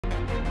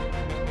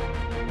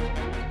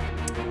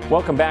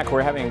Welcome back.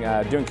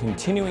 We're doing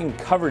continuing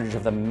coverage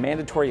of the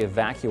mandatory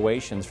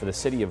evacuations for the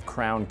city of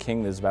Crown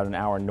King. This is about an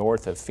hour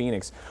north of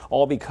Phoenix,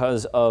 all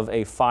because of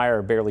a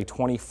fire barely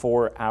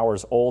 24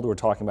 hours old. We're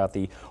talking about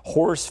the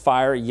horse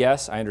fire.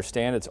 Yes, I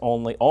understand it's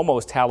only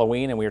almost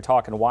Halloween, and we are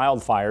talking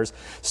wildfires.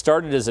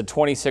 Started as a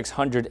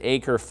 2,600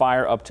 acre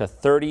fire up to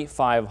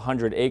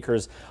 3,500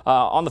 acres.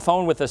 On the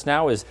phone with us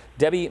now is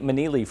Debbie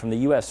Manili from the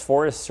U.S.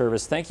 Forest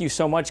Service. Thank you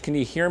so much. Can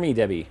you hear me,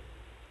 Debbie?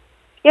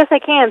 Yes, I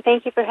can.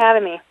 Thank you for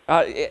having me.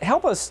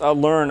 Help us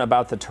learn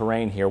about the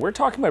terrain here. We're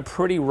talking about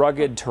pretty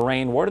rugged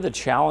terrain. What are the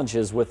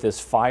challenges with this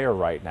fire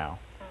right now?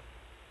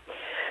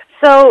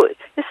 So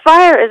this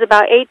fire is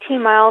about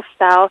 18 miles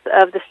south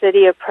of the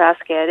city of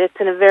Prescott. It's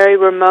in a very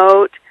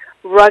remote,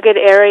 rugged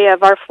area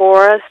of our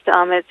forest.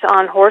 It's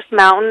on Horse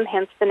Mountain,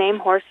 hence the name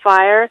Horse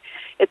Fire.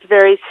 It's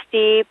very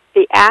steep.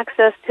 The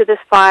access to this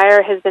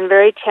fire has been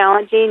very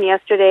challenging.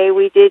 Yesterday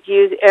we did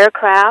use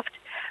aircraft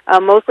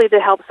mostly to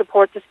help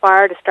support this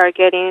fire, to start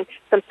getting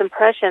some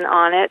suppression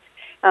on it,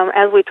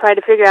 as we try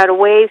to figure out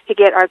ways to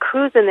get our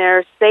crews in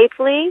there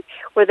safely,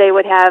 where they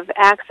would have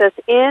access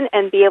in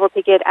and be able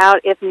to get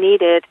out if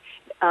needed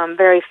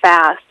very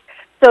fast.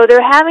 So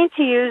they're having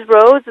to use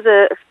roads,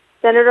 the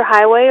Senator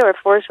Highway or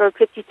Forest Road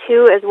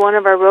 52 as one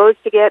of our roads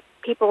to get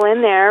people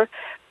in there.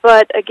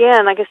 But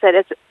again, like I said,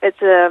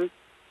 it's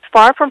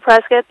far from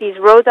Prescott. These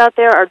roads out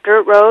there are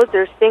dirt roads.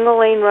 They're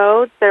single-lane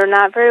roads. They're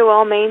not very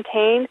well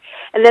maintained.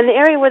 And then the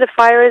area where the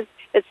fire is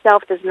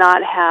itself does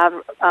not have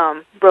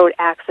road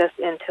access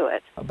into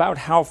it. About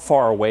how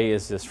far away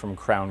is this from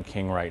Crown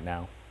King right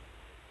now?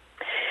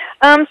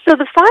 So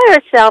the fire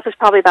itself is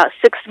probably about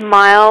 6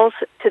 miles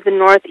to the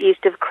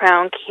northeast of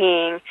Crown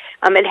King.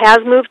 It has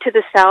moved to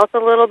the south a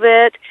little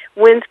bit.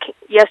 Winds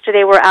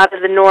yesterday were out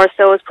of the north,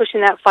 so it was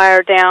pushing that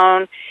fire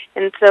down.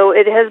 And so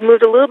it has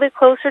moved a little bit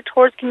closer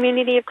towards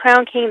community of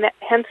Crown King,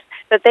 hence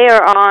that they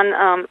are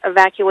on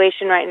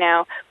evacuation right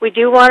now. We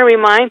do want to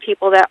remind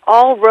people that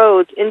all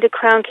roads into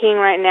Crown King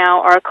right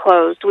now are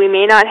closed. We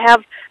may not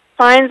have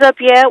signs up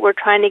yet. We're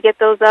trying to get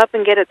those up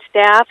and get it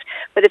staffed.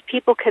 But if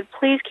people could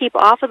please keep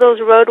off of those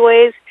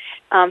roadways,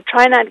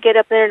 try not to get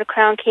up there to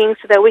Crown King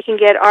so that we can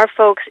get our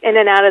folks in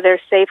and out of there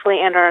safely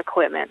and our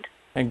equipment.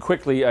 And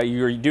quickly,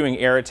 you're doing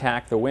air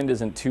attack. The wind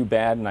isn't too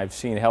bad, and I've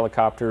seen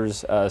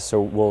helicopters,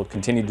 so we'll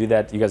continue to do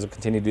that. You guys will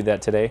continue to do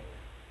that today?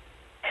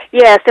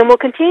 Yes, and we'll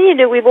continue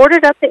to. We've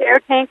ordered up the air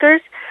tankers.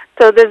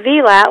 So the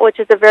VLAT, which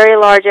is a very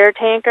large air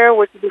tanker,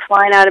 which will be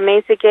flying out of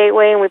Mesa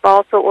Gateway, and we've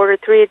also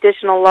ordered 3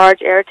 additional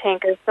large air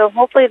tankers. So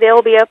hopefully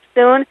they'll be up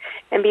soon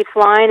and be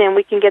flying, and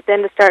we can get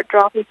them to start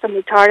dropping some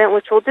retardant,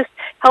 which will just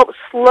help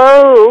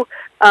slow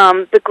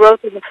the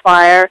growth of the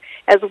fire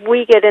as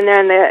we get in there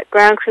and the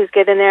ground crews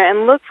get in there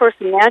and look for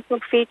some natural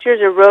features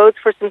or roads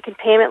for some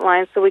containment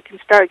lines so we can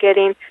start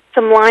getting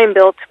some line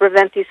built to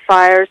prevent these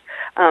fires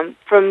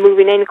from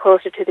moving any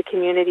closer to the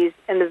communities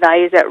and the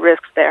values at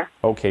risk there.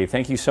 Okay,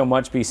 thank you so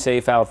much. Be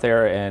safe out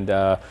there,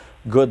 and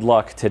good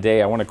luck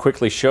today. I want to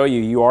quickly show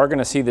you, you are going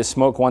to see this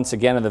smoke once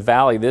again in the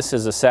valley. This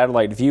is a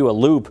satellite view, a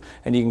loop,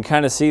 and you can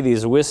kind of see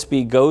these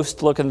wispy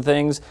ghost-looking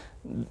things.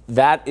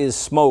 That is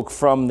smoke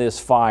from this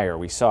fire.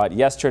 We saw it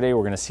yesterday.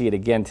 We're going to see it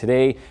again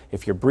today.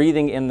 If you're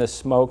breathing in the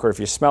smoke or if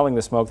you're smelling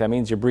the smoke, that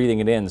means you're breathing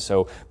it in.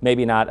 So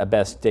maybe not a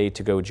best day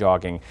to go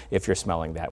jogging if you're smelling that.